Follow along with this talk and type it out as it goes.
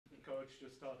Coach,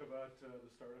 just talk about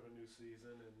the start of a new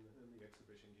season and the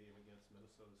exhibition game against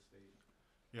Minnesota State.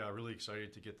 Yeah, really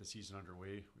excited to get the season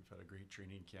underway. We've had a great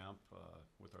training camp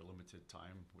with our limited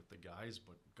time with the guys,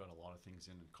 but got a lot of things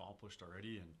in and accomplished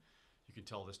already. And you can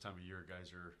tell this time of year,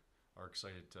 guys are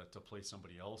excited to play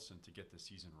somebody else and to get the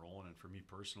season rolling. And for me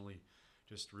personally,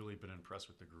 just really been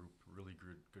impressed with the group. Really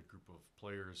good group of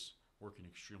players working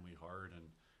extremely hard, and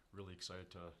really excited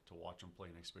to watch them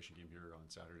play an exhibition game here on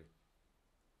Saturday.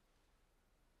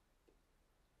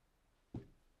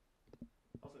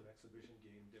 How's an exhibition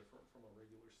game different from a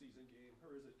regular season game,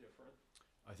 or is it different?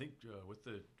 I think with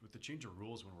the change of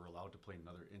rules, when we're allowed to play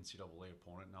another NCAA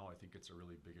opponent now, I think it's a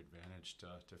really big advantage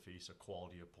to face a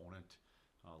quality opponent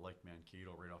like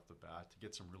Mankato right off the bat, to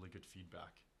get some really good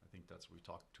feedback. I think that's what we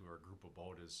talked to our group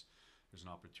about, is there's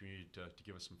an opportunity to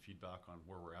give us some feedback on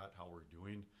where we're at, how we're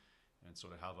doing. And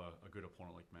so to have a good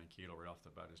opponent like Mankato right off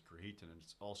the bat is great. And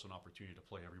it's also an opportunity to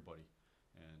play everybody.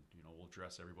 And, we'll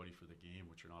dress everybody for the game,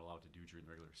 which you're not allowed to do during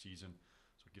the regular season.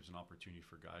 So it gives an opportunity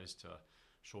for guys to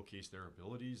showcase their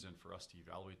abilities and for us to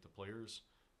evaluate the players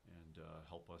and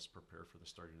help us prepare for the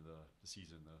starting of the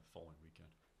season the following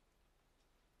weekend.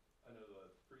 I know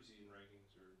the preseason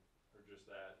rankings are just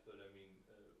that, but I mean,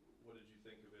 what did you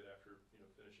think of it after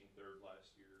finishing third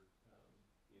last year,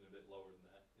 being a bit lower than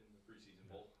that in the preseason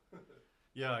bowl?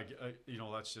 Yeah,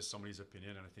 that's just somebody's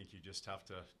opinion, and I think you just have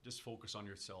to just focus on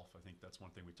yourself. I think that's one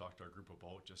thing we talked to our group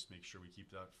about. Just make sure we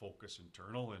keep that focus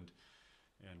internal and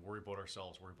worry about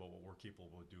ourselves, worry about what we're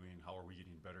capable of doing, how are we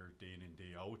getting better day in and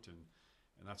day out, and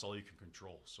that's all you can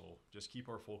control. So just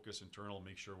keep our focus internal,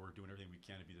 make sure we're doing everything we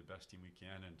can to be the best team we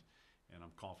can, and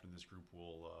I'm confident this group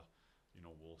will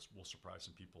surprise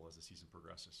some people as the season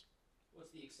progresses.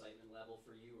 What's the excitement level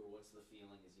for you, or what's the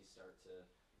feeling as you start to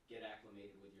get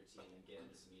acclimated with your team and get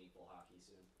into some meaningful hockey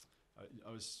soon?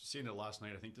 I was saying it last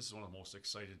night. I think this is one of the most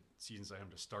excited seasons I am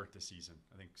to start the season.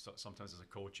 I think sometimes as a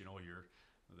coach,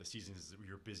 the season is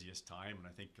your busiest time, and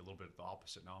I think a little bit the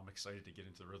opposite now. I'm excited to get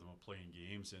into the rhythm of playing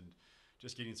games and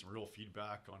just getting some real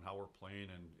feedback on how we're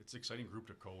playing. And it's an exciting group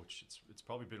to coach. It's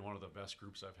probably been one of the best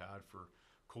groups I've had for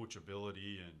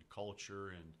coachability and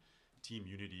culture and team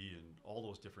unity, and all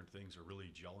those different things are really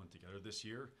gelling together this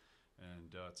year.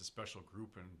 And it's a special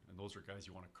group, and those are guys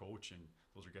you want to coach, and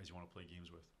those are guys you want to play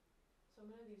games with. So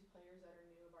many of these players that are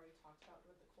new have already talked about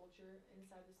what the culture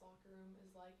inside this locker room is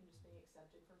like, and just being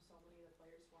accepted from so many of the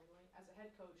players formerly. As a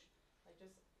head coach,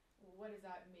 what does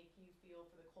that make you feel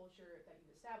for the culture that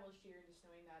you've established here, and just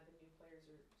knowing that the new players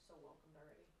are so welcomed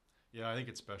already? Yeah, I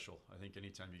think it's special. I think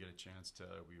anytime you get a chance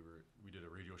we did a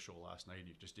radio show last night,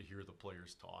 and just to hear the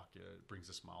players talk, it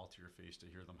brings a smile to your face to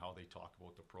hear them, how they talk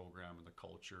about the program and the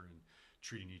culture and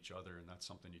treating each other, and that's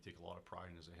something you take a lot of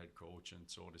pride in as a head coach. And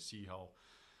so to see how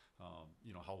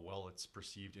how well it's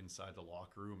perceived inside the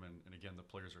locker room, and again, the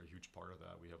players are a huge part of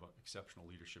that. We have an exceptional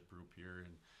leadership group here,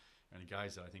 and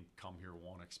guys that I think come here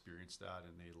want to experience that,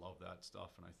 and they love that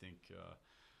stuff. And I think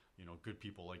good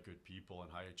people like good people, and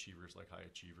high achievers like high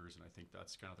achievers, and I think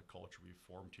that's kind of the culture we've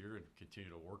formed here and continue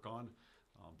to work on.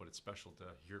 But it's special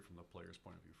to hear it from the players'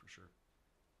 point of view for sure.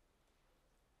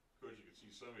 Coach, you can see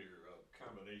some of your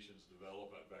combinations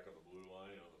develop back on the blue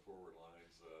line, on the forward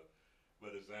lines.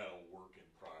 But is that a work in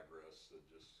progress that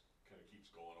just kind of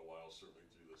keeps going a while, certainly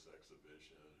through this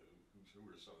exhibition? Who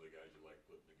are some of the guys you like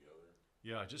putting together?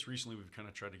 Yeah, just recently we've kind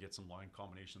of tried to get some line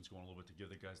combinations going a little bit to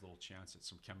give the guys a little chance at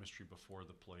some chemistry before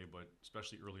the play, but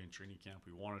especially early in training camp,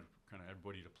 we wanted kind of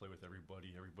everybody to play with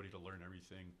everybody to learn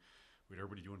everything. We had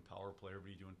everybody doing power play,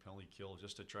 everybody doing penalty kill,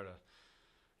 just to try to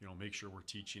make sure we're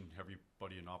teaching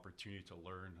everybody an opportunity to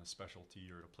learn a specialty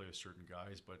or to play with certain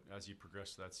guys. But as you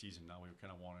progress to that season, now we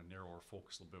kind of want to narrow our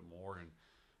focus a little bit more and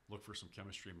look for some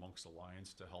chemistry amongst the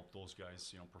lines to help those guys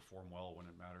perform well when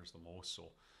it matters the most.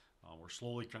 So we're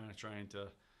slowly kind of trying to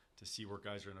see where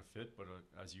guys are going to fit, but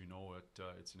as you know,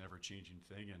 it's an ever-changing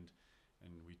thing, and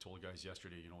we told guys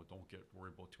yesterday, don't get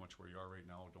worried about too much where you are right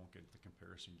now. Don't get the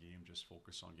comparison game. Just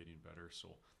focus on getting better.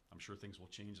 So I'm sure things will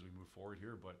change as we move forward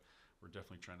here, but we're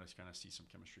definitely trying to kind of see some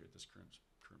chemistry at this current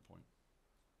point.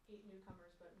 8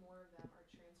 newcomers, but more of them are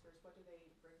transfers. What do they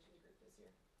bring to the group this year?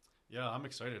 Yeah, I'm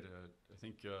excited. I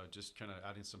think just kind of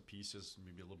adding some pieces,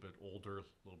 maybe a little bit older,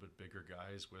 a little bit bigger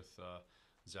guys with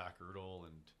Zach Ertl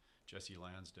and Jesse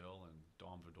Lansdale and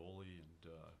Dom Vidoli and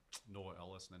Noah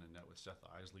Ellis, and then a net with Seth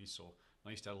Isley. So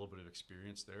nice to add a little bit of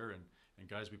experience there, and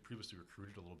guys we previously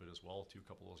recruited a little bit as well too. A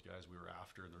couple of those guys we were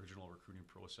after in the original recruiting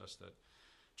process that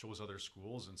chose other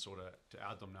schools, and so to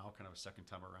add them now kind of a second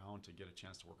time around to get a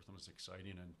chance to work with them is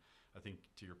exciting. And I think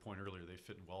to your point earlier, they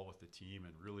fit in well with the team,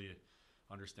 and really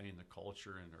understanding the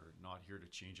culture and are not here to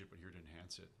change it, but here to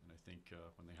enhance it. And I think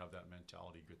when they have that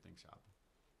mentality, good things happen.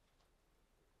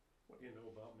 What do you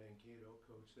know about Mankato,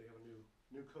 Coach? They have a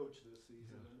new coach this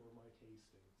season, Yeah. and we're Mike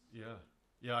Hastings.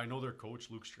 Yeah, I know their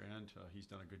coach, Luke Strand. He's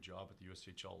done a good job at the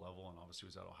USHL level, and obviously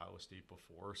was at Ohio State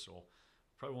before. So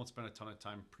probably won't spend a ton of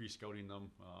time pre-scouting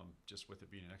them, just with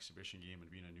it being an exhibition game and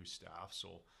being a new staff.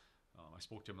 So I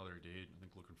spoke to him the other day. I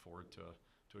think looking forward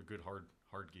to a good hard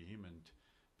game and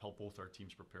help both our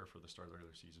teams prepare for the start of the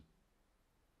regular season.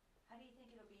 How do you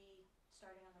think it'll be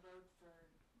starting on the road for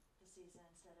the season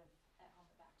instead of at home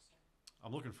at Baxter?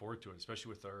 I'm looking forward to it,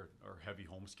 especially with our heavy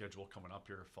home schedule coming up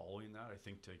here following that. I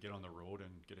think to get on the road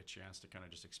and get a chance to kind of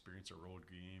just experience a road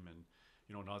game and,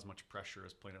 not as much pressure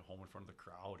as playing at home in front of the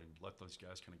crowd and let those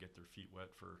guys kind of get their feet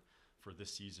wet for this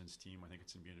season's team. I think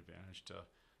it's going to be an advantage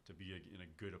to be in a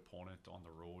good opponent on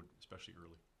the road, especially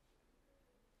early.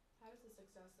 How does the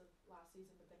success of last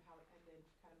season, but then how it ended,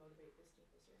 kind of motivate this team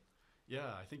this year?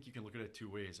 Yeah, I think you can look at it two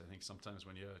ways. I think sometimes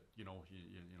when you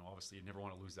obviously you never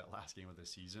want to lose that last game of the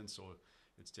season, so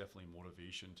it's definitely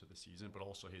motivation to the season. But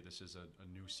also, hey, this is a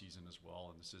new season as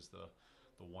well, and this is the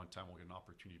one time we'll get an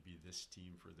opportunity to be this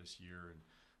team for this year. And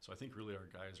so I think really our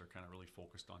guys are kind of really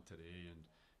focused on today and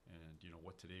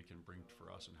what today can bring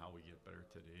for us and how we get better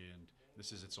today. And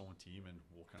this is its own team, and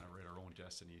we'll kind of write our own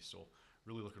destiny. So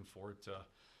really looking forward to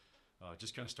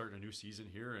just kind of starting a new season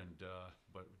here, and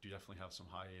but we do definitely have some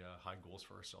high goals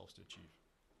for ourselves to achieve.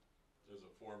 As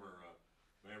a former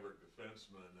Maverick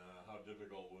defenseman, how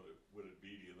difficult would it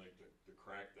be, do you think, to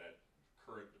crack that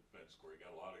current defense core? You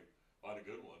got a lot of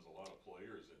good ones, a lot of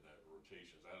players in that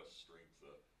rotation. Is that a strength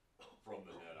from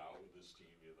the net out with this team,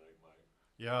 do you think, Mike?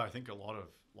 Yeah, I think a lot of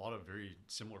very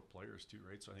similar players too,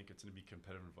 right? So I think it's going to be a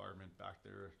competitive environment back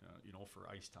there, for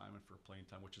ice time and for playing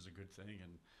time, which is a good thing.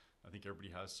 And I think everybody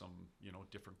has some,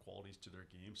 different qualities to their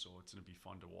game. So it's going to be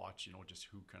fun to watch, just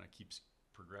who kind of keeps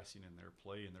progressing in their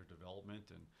play and their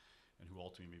development and who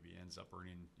ultimately maybe ends up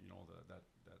earning, that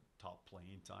top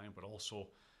playing time. But also,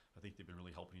 I think they've been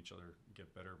really helping each other get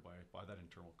better by that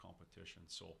internal competition.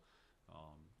 So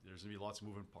there's going to be lots of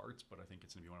moving parts, but I think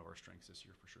it's going to be one of our strengths this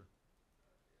year for sure.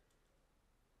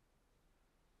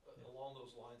 Along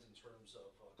those lines, in terms of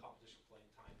competition playing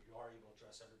time, you are able to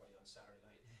dress everybody on Saturday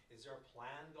night. Is there a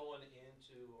plan going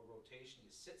into a rotation? Do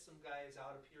you sit some guys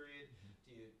out a period?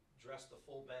 Do you dress the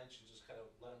full bench and just kind of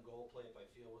let them go play it by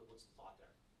feel? What's the thought there?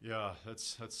 Yeah,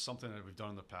 that's something that we've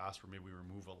done in the past, where maybe we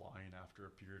remove a line after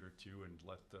a period or two and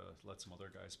let some other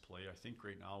guys play. I think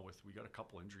right now we got a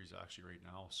couple injuries actually right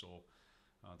now, so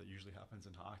that usually happens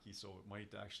in hockey. So it might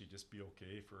actually just be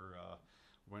okay for.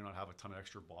 We might not have a ton of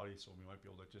extra body, so we might be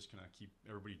able to just kind of keep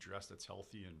everybody dressed that's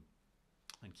healthy and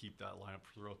keep that lineup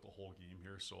throughout the whole game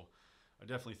here. So I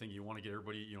definitely think you want to get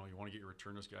everybody, you want to get your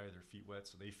returners guy their feet wet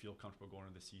so they feel comfortable going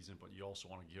into the season, but you also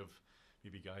want to give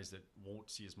maybe guys that won't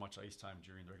see as much ice time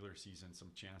during the regular season some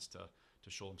chance to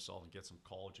show themselves and get some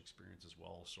college experience as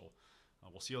well. So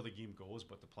we'll see how the game goes,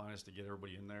 but the plan is to get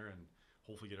everybody in there and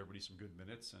hopefully get everybody some good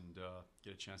minutes and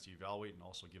get a chance to evaluate and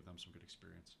also give them some good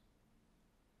experience.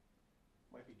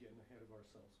 Might be getting ahead of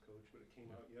ourselves, Coach, but it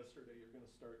came out yesterday. You're going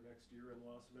to start next year in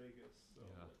Las Vegas.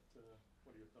 So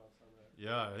what are your thoughts on that?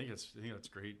 Yeah, I think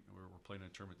that's great. We're playing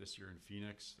a tournament this year in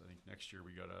Phoenix. I think next year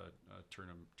we got a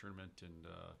tournament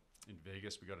in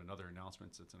Vegas. We got another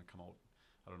announcement that's going to come out.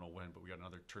 I don't know when, but we got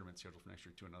another tournament scheduled for next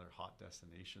year to another hot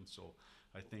destination. So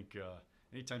I think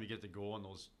anytime you get to go on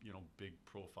those big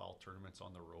profile tournaments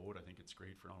on the road, I think it's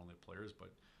great for not only the players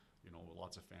but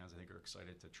lots of fans I think are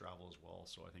excited to travel as well.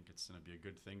 So I think it's going to be a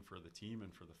good thing for the team and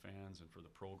for the fans and for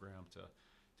the program to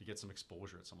get some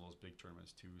exposure at some of those big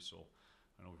tournaments too. So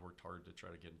I know we've worked hard to try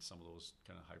to get into some of those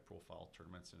kind of high profile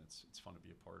tournaments, and it's fun to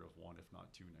be a part of one, if not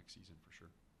two, next season for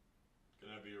sure. Can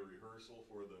that be a rehearsal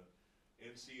for the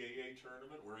NCAA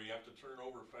tournament where you have to turn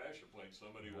over fast? You're playing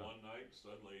somebody one night,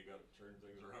 suddenly you got to turn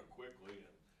things around quickly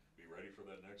and be ready for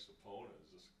that next opponent. Is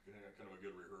this kind of a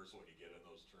good rehearsal when you get in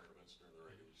those tournaments during the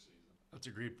regular season? That's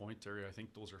a great point, Terry. I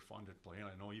think those are fun to play, and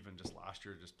I know even just last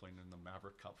year, just playing in the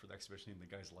Maverick Cup for the exhibition, the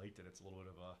guys liked it. It's a little bit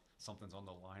of something's on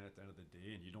the line at the end of the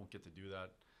day, and you don't get to do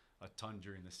that a ton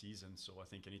during the season. So I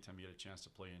think anytime you get a chance to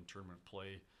play in tournament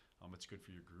play, it's good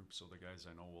for your group. So the guys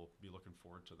I know will be looking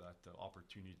forward to that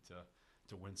opportunity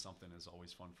to win something. Is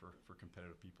always fun for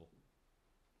competitive people.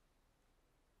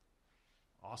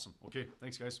 Awesome. Okay,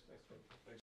 thanks guys. Thanks, Coach.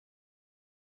 Thanks.